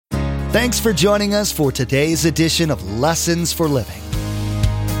Thanks for joining us for today's edition of Lessons for Living.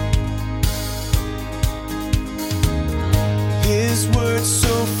 His word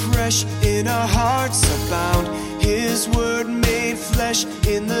so fresh in our hearts abound. His word made flesh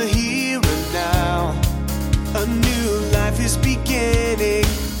in the here and now. A new life is beginning.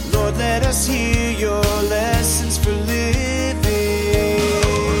 Lord, let us hear your lessons for living.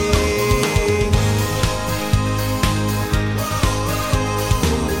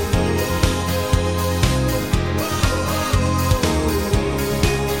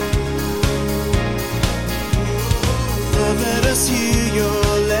 Lord, let us hear your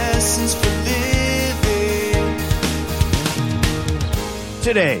lessons for living.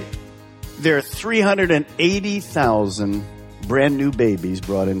 Today, there are 380,000 brand new babies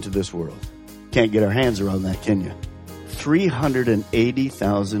brought into this world. Can't get our hands around that, can you?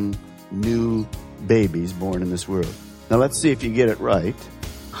 380,000 new babies born in this world. Now let's see if you get it right.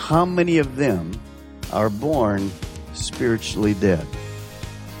 How many of them are born spiritually dead?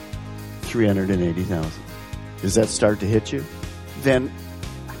 380,000. Does that start to hit you? Then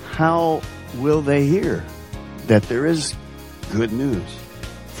how will they hear that there is good news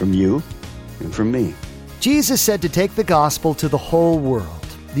from you and from me? Jesus said to take the gospel to the whole world.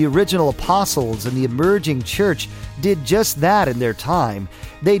 The original apostles and the emerging church did just that in their time.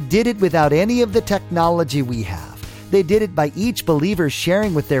 They did it without any of the technology we have. They did it by each believer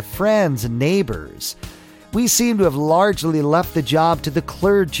sharing with their friends and neighbors. We seem to have largely left the job to the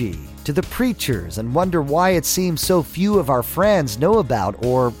clergy, to the preachers, and wonder why it seems so few of our friends know about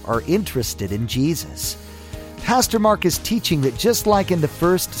or are interested in Jesus. Pastor Mark is teaching that just like in the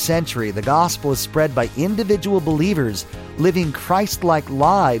first century, the gospel is spread by individual believers living Christ-like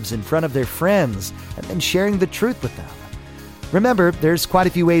lives in front of their friends and then sharing the truth with them. Remember, there's quite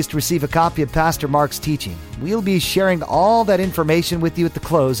a few ways to receive a copy of Pastor Mark's teaching. We'll be sharing all that information with you at the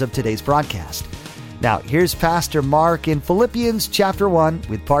close of today's broadcast. Now, here's Pastor Mark in Philippians chapter 1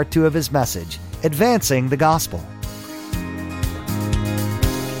 with part 2 of his message, Advancing the Gospel.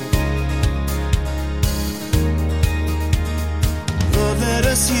 Let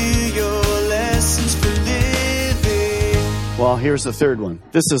us hear your lessons for living. Well, here's the third one.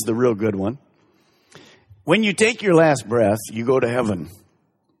 This is the real good one. When you take your last breath, you go to heaven.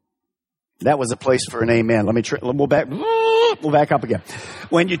 That was a place for an amen. We'll back up again.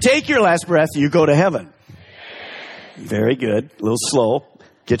 When you take your last breath, you go to heaven. Very good. A little slow.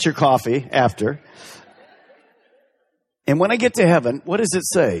 Get your coffee after. And when I get to heaven, what does it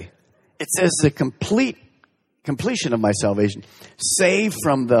say? It says the completion of my salvation, saved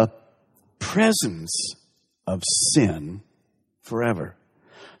from the presence of sin forever.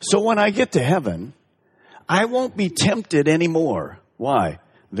 So when I get to heaven, I won't be tempted anymore. Why?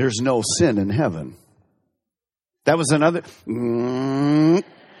 There's no sin in heaven. That was another. When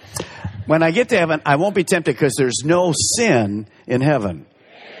I get to heaven, I won't be tempted because there's no sin in heaven.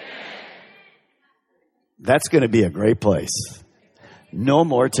 That's going to be a great place. No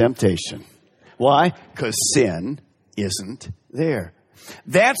more temptation. Why? Because sin isn't there.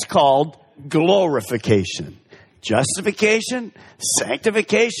 That's called glorification. Justification,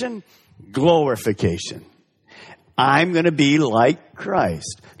 sanctification, glorification. I'm going to be like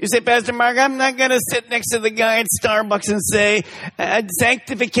Christ. You say, Pastor Mark, I'm not going to sit next to the guy at Starbucks and say,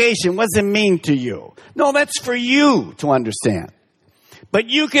 sanctification, what does it mean to you? No, that's for you to understand. But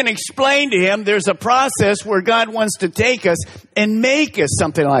you can explain to him there's a process where God wants to take us and make us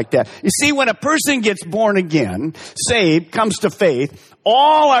something like that. You see, when a person gets born again, saved, comes to faith,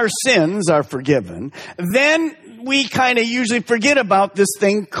 all our sins are forgiven, then we kind of usually forget about this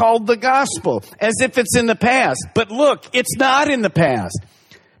thing called the gospel, as if it's in the past. But look, it's not in the past.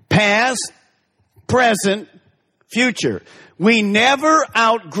 Past, present, future. We never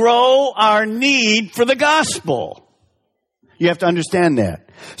outgrow our need for the gospel. You have to understand that.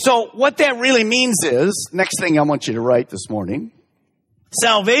 So what that really means is, next thing I want you to write this morning,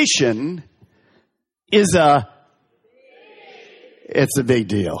 salvation is it's a big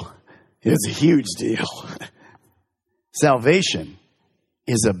deal. It's a huge deal. Salvation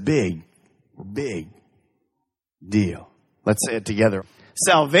is a big, big deal. Let's say it together.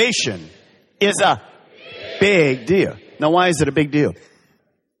 Salvation is a big deal. Now, why is it a big deal?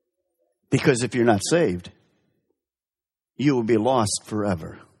 Because if you're not saved, you will be lost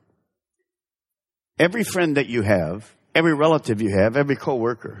forever. Every friend that you have, every relative you have, every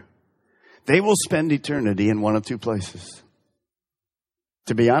coworker, they will spend eternity in one of two places.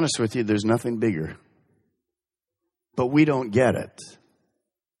 To be honest with you, there's nothing bigger. But we don't get it.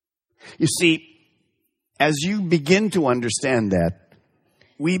 You see, as you begin to understand that,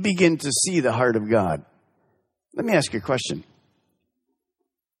 we begin to see the heart of God. Let me ask you a question.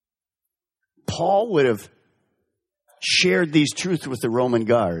 Paul would have shared these truths with the Roman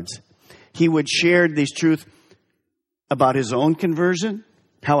guards. He would share these truths about his own conversion,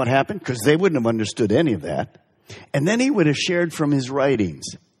 how it happened, because they wouldn't have understood any of that. And then he would have shared from his writings.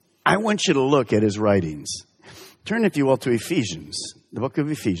 I want you to look at his writings. Turn, if you will, to Ephesians, the book of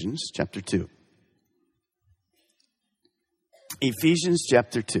Ephesians, chapter 2. Ephesians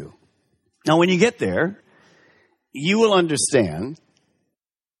chapter 2. Now, when you get there, you will understand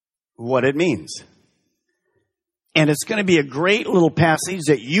what it means. And it's going to be a great little passage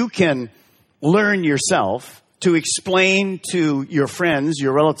that you can learn yourself to explain to your friends,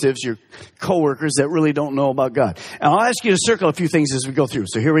 your relatives, your coworkers that really don't know about God. And I'll ask you to circle a few things as we go through.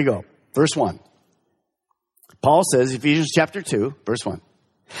 So here we go. Verse 1. Paul says, Ephesians chapter 2, verse 1.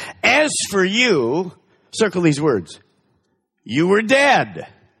 As for you, circle these words. You were dead.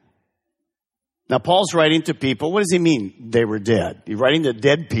 Now, Paul's writing to people. What does he mean they were dead? He's writing to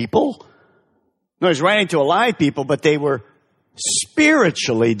dead people? No, he's writing to alive people, but they were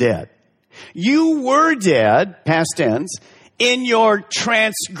spiritually dead. You were dead, past tense, in your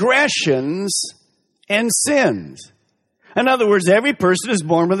transgressions and sins. In other words, every person is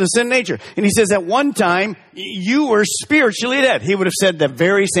born with a sin nature. And he says at one time, you were spiritually dead. He would have said the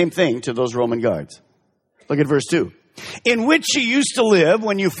very same thing to those Roman guards. Look at verse 2. In which you used to live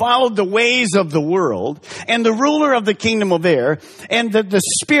when you followed the ways of the world and the ruler of the kingdom of air and the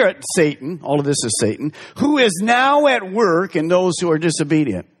spirit, Satan, all of this is Satan, who is now at work in those who are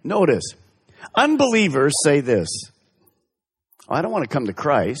disobedient. Notice, unbelievers say this. I don't want to come to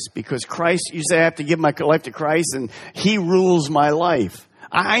Christ because Christ, you say I have to give my life to Christ and He rules my life.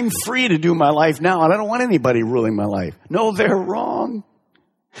 I'm free to do my life now and I don't want anybody ruling my life. No, they're wrong.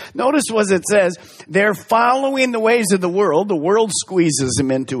 Notice what it says. They're following the ways of the world. The world squeezes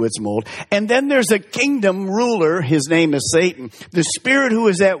them into its mold. And then there's a kingdom ruler. His name is Satan. The spirit who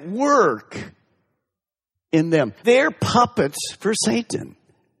is at work in them. They're puppets for Satan.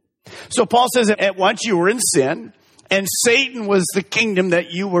 So Paul says that at once you were in sin and Satan was the kingdom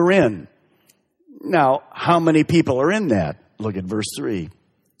that you were in. Now, how many people are in that? Look at verse 3.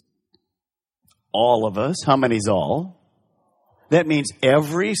 All of us. How many's all? That means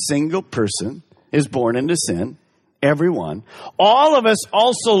every single person is born into sin. Everyone. All of us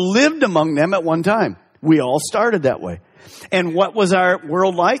also lived among them at one time. We all started that way. And what was our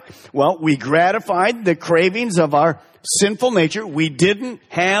world like? Well, we gratified the cravings of our sinful nature. We didn't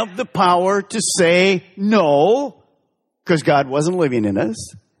have the power to say no because God wasn't living in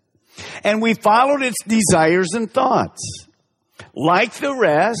us. And we followed its desires and thoughts. Like the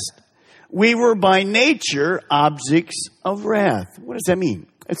rest, we were by nature objects of wrath. What does that mean?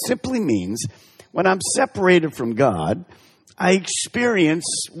 It simply means when I'm separated from God, I experience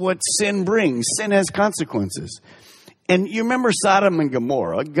what sin brings. Sin has consequences. And you remember Sodom and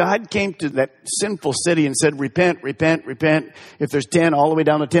Gomorrah. God came to that sinful city and said, repent, repent, repent. If there's 10, all the way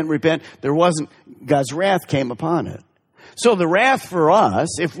down to 10, repent. There wasn't. God's wrath came upon it. So the wrath for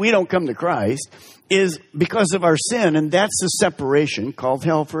us, if we don't come to Christ, is because of our sin. And that's the separation called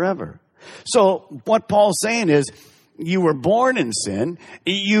hell forever. So what Paul's saying is, you were born in sin.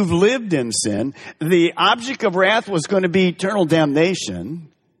 You've lived in sin. The object of wrath was going to be eternal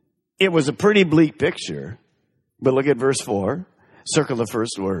damnation. It was a pretty bleak picture. But look at verse 4. Circle the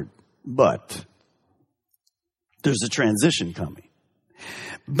first word. But. There's a transition coming.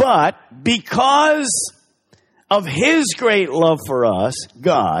 But because of His great love for us,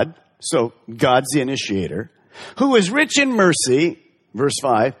 God, so God's the initiator, who is rich in mercy, verse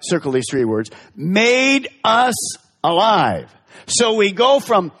 5, circle these three words, made us alive. So we go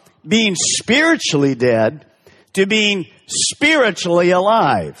from being spiritually dead to being spiritually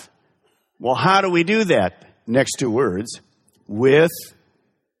alive. Well, how do we do that? Next two words, with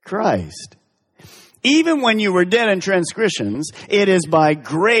Christ. Even when you were dead in transgressions, it is by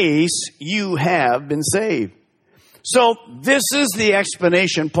grace you have been saved. So this is the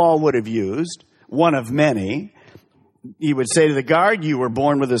explanation Paul would have used, one of many. He would say to the guard, you were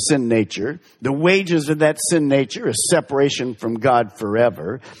born with a sin nature. The wages of that sin nature is separation from God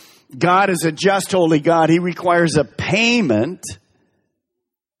forever. God is a just, holy God. He requires a payment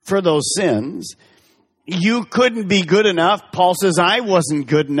for those sins. You couldn't be good enough. Paul says, I wasn't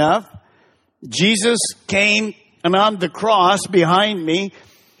good enough. Jesus came and on the cross behind me,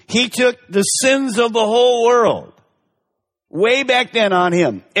 He took the sins of the whole world. Way back then on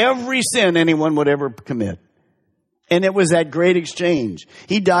Him. Every sin anyone would ever commit. And it was that great exchange.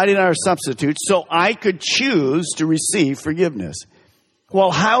 He died in our substitute so I could choose to receive forgiveness.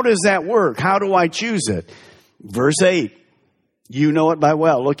 Well, how does that work? How do I choose it? Verse 8. You know it by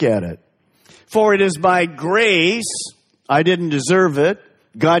well. Look at it. For it is by grace, I didn't deserve it,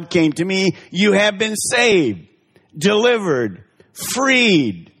 God came to me. You have been saved, delivered,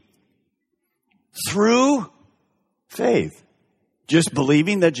 freed through faith. Just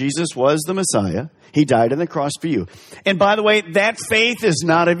believing that Jesus was the Messiah. He died on the cross for you. And by the way, that faith is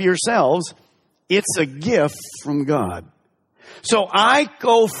not of yourselves. It's a gift from God. So I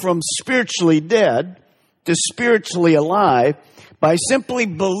go from spiritually dead to spiritually alive by simply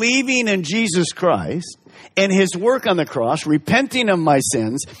believing in Jesus Christ and his work on the cross, repenting of my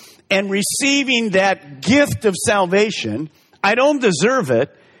sins, and receiving that gift of salvation. I don't deserve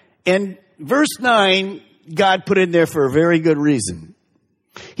it. And verse 9, God put in there for a very good reason.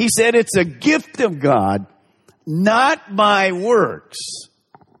 He said it's a gift of God, not by works,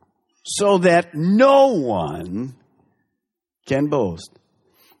 so that no one can boast.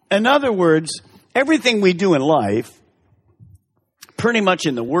 In other words, everything we do in life, pretty much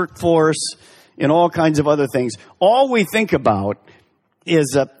in the workforce, in all kinds of other things, all we think about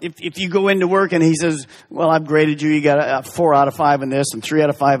is if you go into work and he says, well, I've graded you, you got a 4 out of 5 in this and 3 out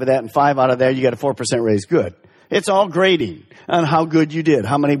of 5 of that and 5 out of that, you got a 4% raise. Good. It's all grading on how good you did,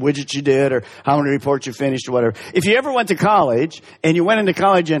 how many widgets you did, or how many reports you finished, or whatever. If you ever went to college and you went into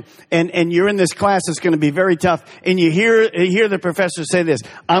college and you're in this class that's going to be very tough, and you hear the professor say this,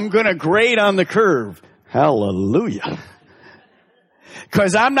 I'm going to grade on the curve. Hallelujah.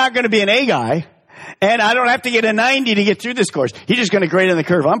 Because I'm not going to be an A guy. And I don't have to get a 90 to get through this course. He's just going to grade on the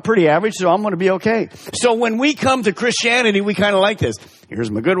curve. I'm pretty average, so I'm going to be okay. So when we come to Christianity, we kind of like this.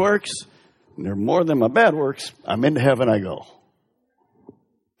 Here's my good works. And they're more than my bad works. I'm into heaven I go.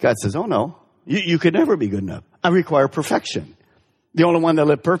 God says, oh no, you could never be good enough. I require perfection. The only one that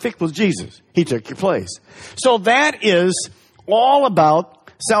lived perfect was Jesus. He took your place. So that is all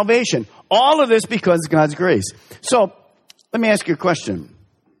about salvation. All of this because of God's grace. So let me ask you a question.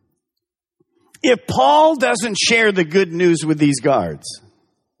 If Paul doesn't share the good news with these guards,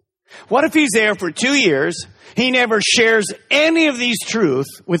 what if he's there for 2 years, he never shares any of these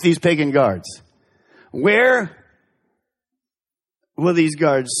truths with these pagan guards? Where will these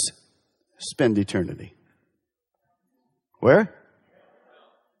guards spend eternity? Where?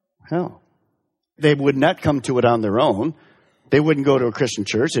 Hell. They would not come to it on their own. They wouldn't go to a Christian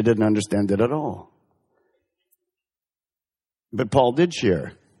church. They didn't understand it at all. But Paul did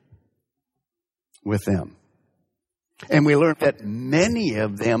share with them. And we learned that many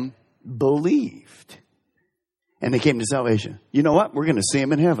of them believed. And they came to salvation. You know what? We're going to see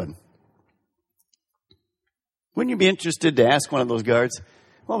them in heaven. Wouldn't you be interested to ask one of those guards,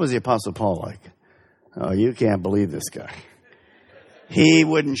 what was the Apostle Paul like? Oh, you can't believe this guy. He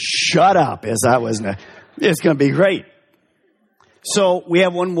wouldn't shut up as I was. It's going to be great. So we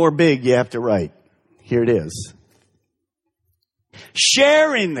have one more big you have to write. Here it is.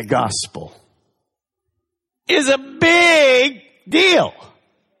 Sharing the gospel is a big deal.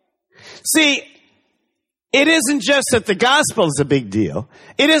 See, it isn't just that the gospel is a big deal.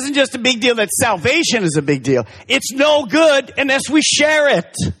 It isn't just a big deal that salvation is a big deal. It's no good unless we share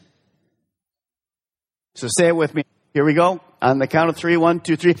it. So say it with me. Here we go. On the count of 3, 1,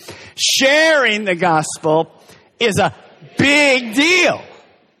 2, 3. Sharing the gospel is a big deal.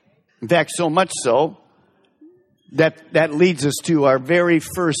 In fact, so much so that leads us to our very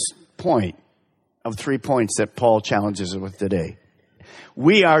first point of 3 points that Paul challenges us with today.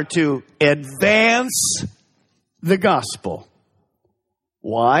 We are to advance the gospel.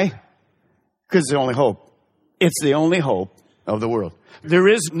 Why? Because it's the only hope. It's the only hope of the world. There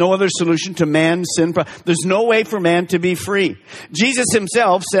is no other solution to man's sin. There's no way for man to be free. Jesus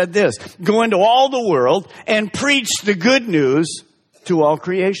himself said this, go into all the world and preach the good news to all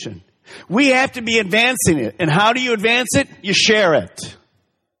creation. We have to be advancing it. And how do you advance it? You share it.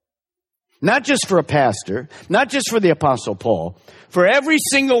 Not just for a pastor, not just for the Apostle Paul, for every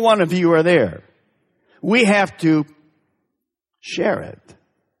single one of you who are there. We have to share it.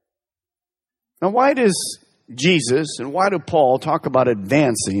 Now, why does Jesus and why do Paul talk about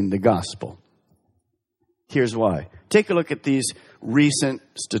advancing the gospel? Here's why. Take a look at these recent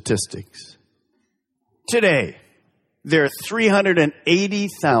statistics. Today, there are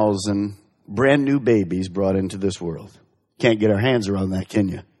 380,000 brand new babies brought into this world. Can't get our hands around that, can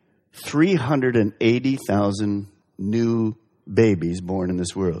you? 380,000 new babies born in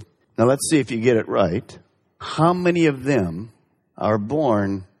this world. Now let's see if you get it right. How many of them are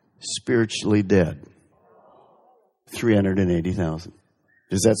born spiritually dead? 380,000.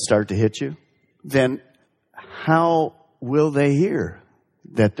 Does that start to hit you? Then how will they hear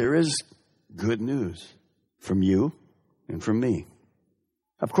that there is good news from you and from me?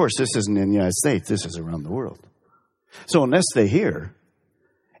 Of course, this isn't in the United States. This is around the world. So unless they hear,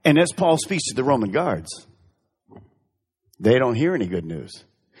 and as Paul speaks to the Roman guards, They don't hear any good news.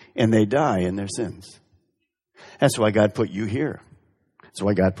 And they die in their sins. That's why God put you here. That's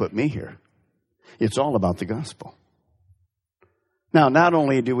why God put me here. It's all about the gospel. Now, not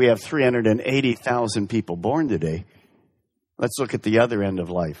only do we have 380,000 people born today, let's look at the other end of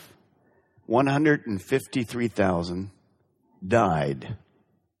life. 153,000 died.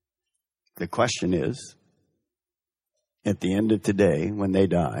 The question is, at the end of today, when they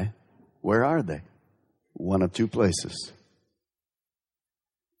die, where are they? One of two places.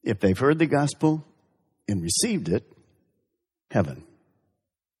 If they've heard the gospel and received it, heaven,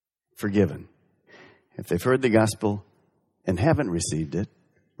 forgiven. If they've heard the gospel and haven't received it,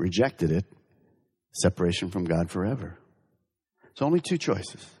 rejected it, separation from God forever. It's only two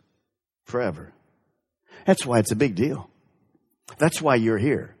choices. Forever. That's why it's a big deal. That's why you're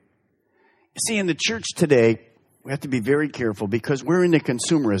here. See, in the church today, we have to be very careful because we're into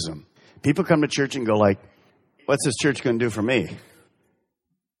consumerism. People come to church and go like, what's this church going to do for me?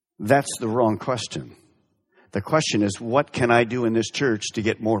 That's the wrong question. The question is, what can I do in this church to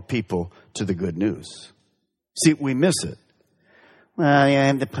get more people to the good news? See, we miss it. Well, I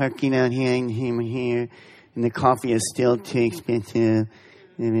have the parking out here and here, and the coffee is still too expensive.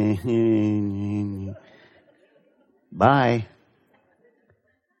 Bye.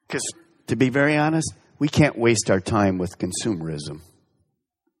 Because, to be very honest, we can't waste our time with consumerism.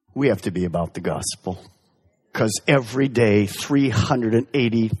 We have to be about the gospel. Because every day,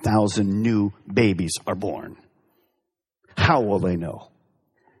 380,000 new babies are born. How will they know?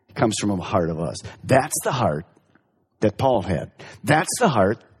 It comes from the heart of us. That's the heart that Paul had. That's the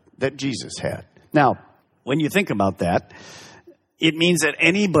heart that Jesus had. Now, when you think about that, it means that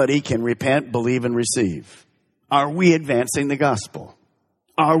anybody can repent, believe, and receive. Are we advancing the gospel?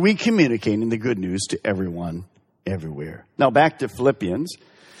 Are we communicating the good news to everyone, everywhere? Now, back to Philippians.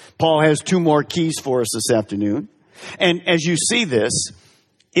 Paul has two more keys for us this afternoon. And as you see this,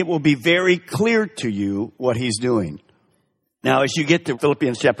 it will be very clear to you what he's doing. Now, as you get to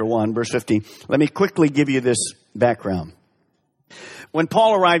Philippians chapter 1, verse 15, let me quickly give you this background. When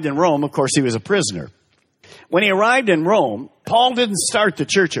Paul arrived in Rome, of course, he was a prisoner. When he arrived in Rome, Paul didn't start the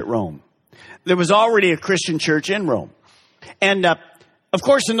church at Rome. There was already a Christian church in Rome. And, of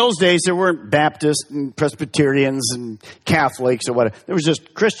course, in those days, there weren't Baptists and Presbyterians and Catholics or whatever. There was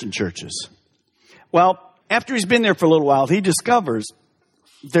just Christian churches. Well, after he's been there for a little while, he discovers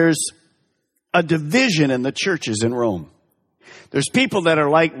there's a division in the churches in Rome. There's people that are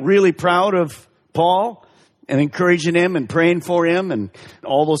like really proud of Paul and encouraging him and praying for him and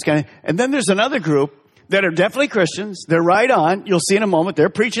all those kind of. And then there's another group that are definitely Christians. They're right on. You'll see in a moment. They're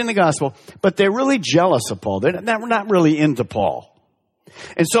preaching the gospel, but they're really jealous of Paul. They're not really into Paul.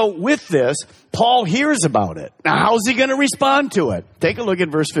 And so with this, Paul hears about it. Now, how's he going to respond to it? Take a look at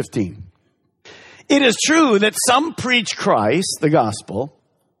verse 15. It is true that some preach Christ, the gospel.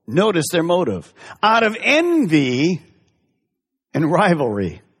 Notice their motive. Out of envy and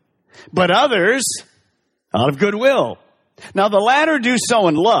rivalry. But others out of goodwill. Now the latter do so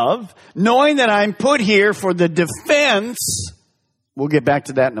in love, knowing that I'm put here for the defense, we'll get back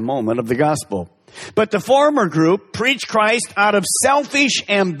to that in a moment, of the gospel. But the former group preach Christ out of selfish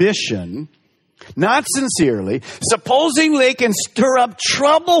ambition, not sincerely, supposing they can stir up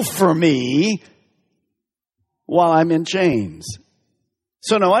trouble for me while I'm in chains.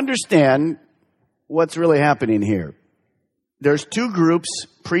 So now understand what's really happening here. There's two groups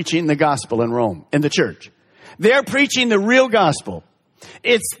preaching the gospel in Rome, in the church. They're preaching the real gospel.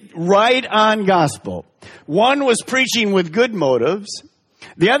 It's right on gospel. One was preaching with good motives.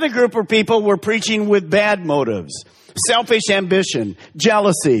 The other group of people were preaching with bad motives. Selfish ambition,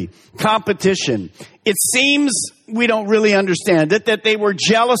 jealousy, competition. It seems we don't really understand it, that they were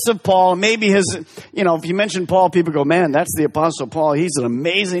jealous of Paul. Maybe if you mention Paul, people go, man, that's the Apostle Paul. He's an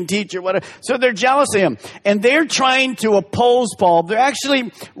amazing teacher, whatever. So they're jealous of him. And they're trying to oppose Paul. They're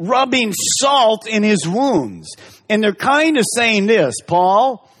actually rubbing salt in his wounds. And they're kind of saying this,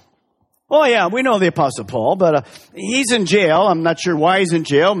 Paul, oh yeah, we know the Apostle Paul, but he's in jail. I'm not sure why he's in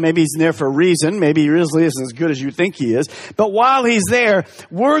jail. Maybe he's in there for a reason. Maybe he really isn't as good as you think he is. But while he's there,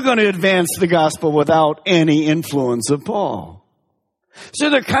 we're going to advance the gospel without any influence of Paul. So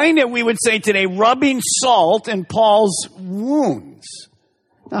they're kind of, we would say today, rubbing salt in Paul's wounds.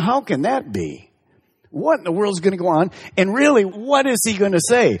 Now, how can that be? What in the world is going to go on? And really, what is he going to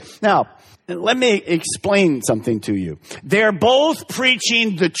say? Now, let me explain something to you. They're both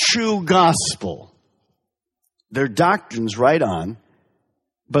preaching the true gospel. Their doctrine's right on,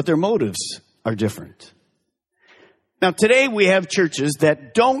 but their motives are different. Now, today we have churches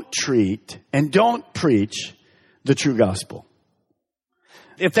that don't treat and don't preach the true gospel.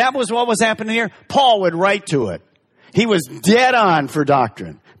 If that was what was happening here, Paul would write to it. He was dead on for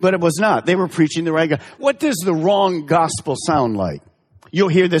doctrine, but it was not. They were preaching the right gospel. What does the wrong gospel sound like? You'll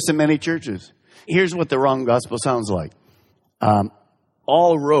hear this in many churches. Here's what the wrong gospel sounds like.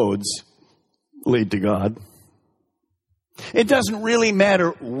 All roads lead to God. It doesn't really matter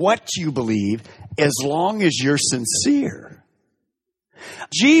what you believe as long as you're sincere.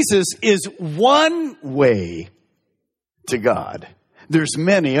 Jesus is one way to God. There's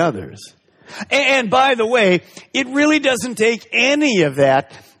many others. And by the way, it really doesn't take any of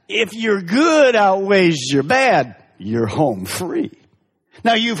that. If your good outweighs your bad, you're home free.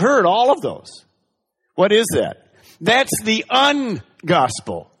 Now, you've heard all of those. What is that? That's the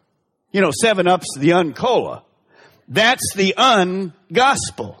ungospel. 7-Up's the uncola. That's the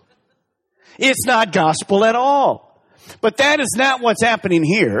ungospel. It's not gospel at all. But that is not what's happening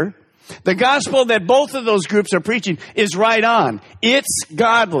here. The gospel that both of those groups are preaching is right on. It's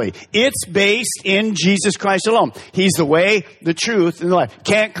godly. It's based in Jesus Christ alone. He's the way, the truth, and the life.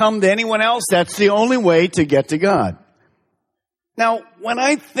 Can't come to anyone else. That's the only way to get to God. Now, when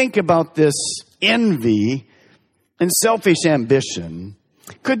I think about this envy and selfish ambition,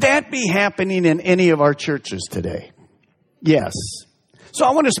 could that be happening in any of our churches today? Yes. So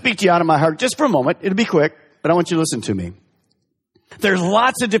I want to speak to you out of my heart just for a moment. It'll be quick, but I want you to listen to me. There's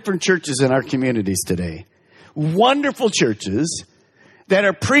lots of different churches in our communities today. Wonderful churches that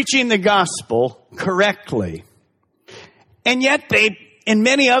are preaching the gospel correctly. And yet in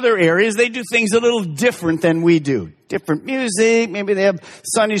many other areas, they do things a little different than we do. Different music, maybe they have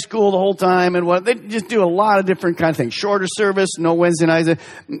Sunday school the whole time and they just do a lot of different kind of things. Shorter service, no Wednesday nights.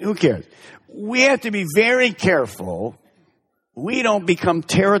 Who cares? We have to be very careful. We don't become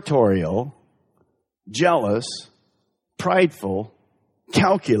territorial, jealous, prideful,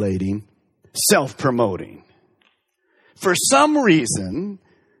 calculating, self-promoting. For some reason,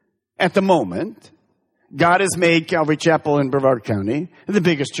 at the moment, God has made Calvary Chapel in Brevard County the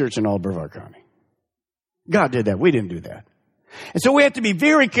biggest church in all Brevard County. God did that. We didn't do that. And so we have to be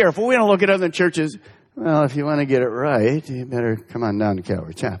very careful. We don't look at other churches. Well, if you want to get it right, you better come on down to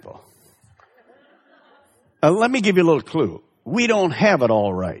Calvary Chapel. Let me give you a little clue. We don't have it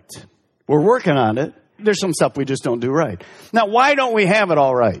all right. We're working on it. There's some stuff we just don't do right. Now, why don't we have it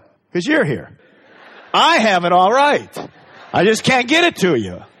all right? Because you're here. I have it all right. I just can't get it to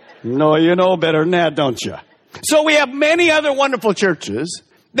you. No, you know better than that, don't you? So we have many other wonderful churches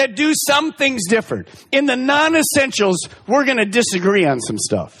that do some things different. In the non-essentials, we're going to disagree on some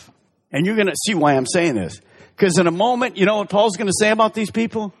stuff. And you're going to see why I'm saying this. Because in a moment, you know what Paul's going to say about these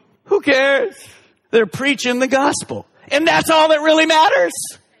people? Who cares? They're preaching the gospel. And that's all that really matters.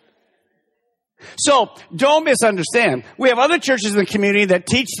 So, don't misunderstand. We have other churches in the community that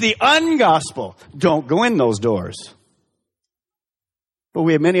teach the ungospel. Don't go in those doors. But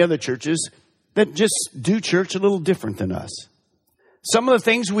we have many other churches that just do church a little different than us. Some of the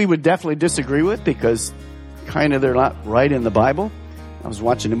things we would definitely disagree with because kind of they're not right in the Bible. I was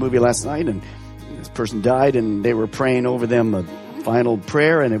watching a movie last night and this person died and they were praying over them a final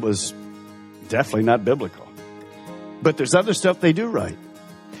prayer and it was definitely not biblical. But there's other stuff they do right.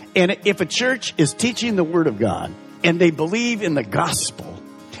 And if a church is teaching the Word of God and they believe in the gospel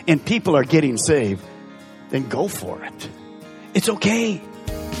and people are getting saved, then go for it. It's okay.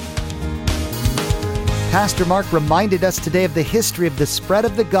 Pastor Mark reminded us today of the history of the spread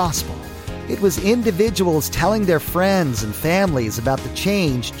of the gospel. It was individuals telling their friends and families about the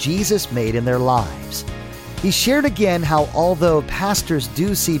change Jesus made in their lives. He shared again how although pastors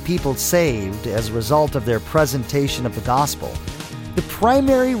do see people saved as a result of their presentation of the gospel, the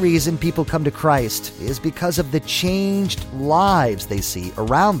primary reason people come to Christ is because of the changed lives they see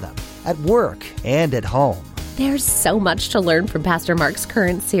around them, at work and at home. There's so much to learn from Pastor Mark's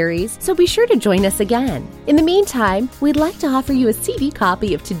current series, so be sure to join us again. In the meantime, we'd like to offer you a CD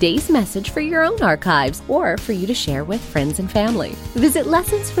copy of today's message for your own archives or for you to share with friends and family. Visit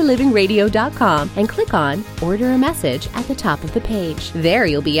lessonsforlivingradio.com and click on Order a Message at the top of the page. There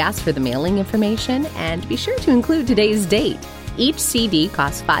you'll be asked for the mailing information and be sure to include today's date. Each CD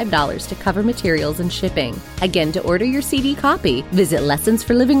costs $5 to cover materials and shipping. Again, to order your CD copy, visit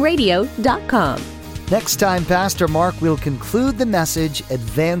lessonsforlivingradio.com. Next time, Pastor Mark will conclude the message,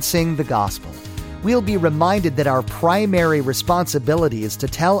 Advancing the Gospel. We'll be reminded that our primary responsibility is to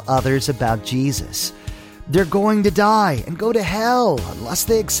tell others about Jesus. They're going to die and go to hell unless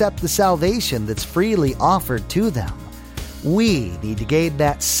they accept the salvation that's freely offered to them. We need to gain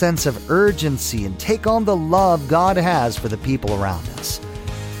that sense of urgency and take on the love God has for the people around us.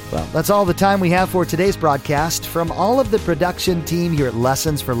 Well, that's all the time we have for today's broadcast. From all of the production team here at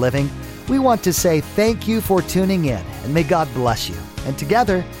Lessons for Living, we want to say thank you for tuning in, and may God bless you. And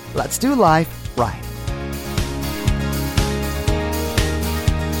together, let's do life right.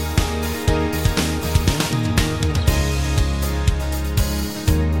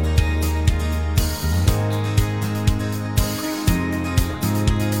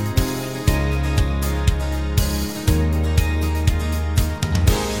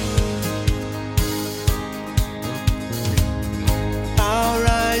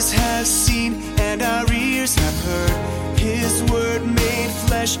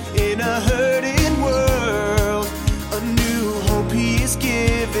 fresh in a hurting world. A new hope he is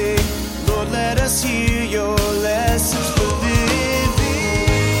giving.